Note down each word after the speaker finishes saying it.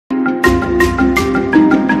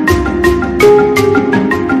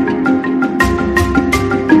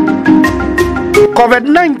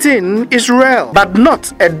COVID-19 is real, but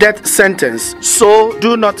not a death sentence, so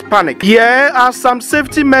do not panic. Here are some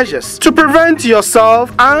safety measures to prevent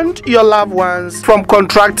yourself and your loved ones from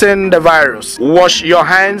contracting the virus. Wash your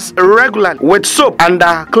hands regularly with soap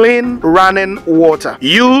under clean running water.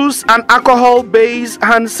 Use an alcohol-based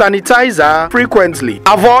hand sanitizer frequently.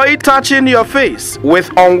 Avoid touching your face with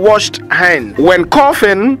unwashed hands. When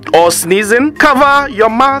coughing or sneezing, cover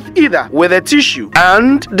your mouth either with a tissue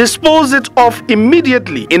and dispose it off immediately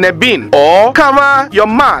in a bin, or cover your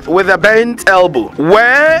mouth with a bent elbow.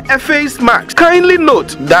 Wear a face mask. Kindly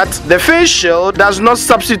note that the face shield does not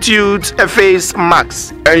substitute a face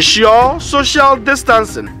mask. Ensure social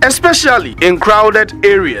distancing, especially in crowded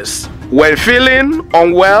areas. When feeling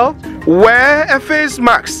unwell, wear a face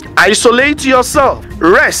mask. Isolate yourself.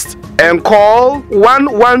 Rest and call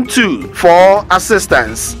 112 for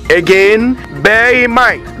assistance. Again, bear in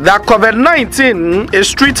mind that COVID-19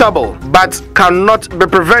 is treatable but cannot be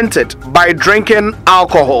prevented by drinking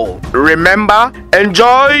alcohol. Remember,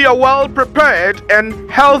 enjoy your well-prepared and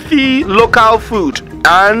healthy local food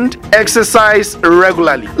and exercise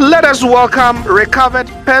regularly. Let us welcome recovered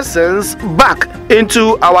persons back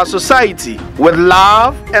into our society with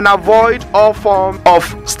love and avoid all forms of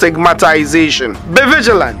stigmatization. Be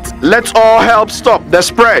vigilant. Let's all help stop the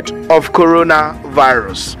spread of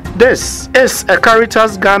coronavirus. This is a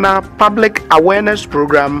Caritas Ghana public awareness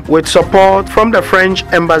program with support from the French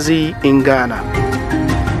Embassy in Ghana.